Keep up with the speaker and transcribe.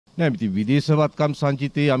නෑ ඉතින් විදේශවත්කම්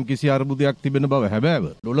සංචිතයේ යම්කිසි අර්බුදයක් තිබෙන බව හැබෑව.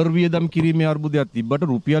 ඩොලර් වියදම් කිරීමේ අර්බුදයක් තිබ්බට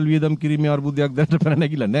රුපියල් වියදම් කිරීමේ අර්බුදයක් දැනට පැන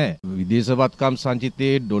නැගිලා නෑ. විදේශවත්කම්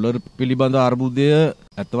සංචිතයේ ඩොලර් පිළිබඳ අර්බුදය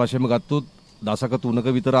ඇත්ත වශයෙන්ම ගත්තොත් දශක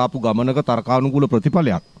 3ක විතර ආපු ගමනක තර්කානුකූල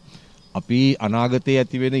ප්‍රතිඵලයක්. අපි අනාගතයේ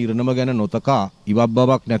ඇති වෙන ඉරණම ගැන නොතකා ඉවක්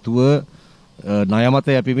බවක් නැතුව ණය මත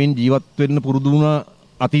යැපෙමින් ජීවත් වෙන්න පුරුදු වුණ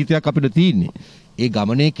අතීතයක් අපිට තියෙන්නේ. ඒ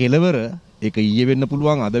ගමනේ කෙලවර ඒක ඊයේ වෙන්න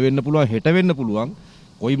පුළුවන්, අද වෙන්න පුළුවන්, හෙට වෙන්න පුළුවන්.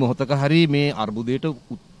 කොයි මොහොතක හරි මේ අර්බුදයට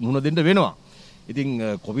මුහුණ දෙන්න වෙනවා. ඉතින්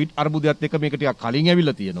කොවිඩ් අර්බුදයත් එක්ක මේක ටිකක් කලින්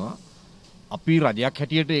ඇවිල්ලා තියෙනවා. අපි රජයක්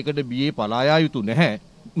හැටියට ඒකට බියේ පලා යා යුතු නැහැ.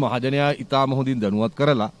 මහජනයා ඉතාම හොඳින් දැනුවත්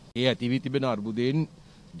කරලා ඒ ඇති වී තිබෙන අර්බුදයෙන්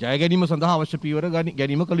ජය ගැනීම සඳහා අවශ්‍ය පියවර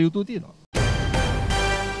ගැනීම කළ යුතු තියෙනවා.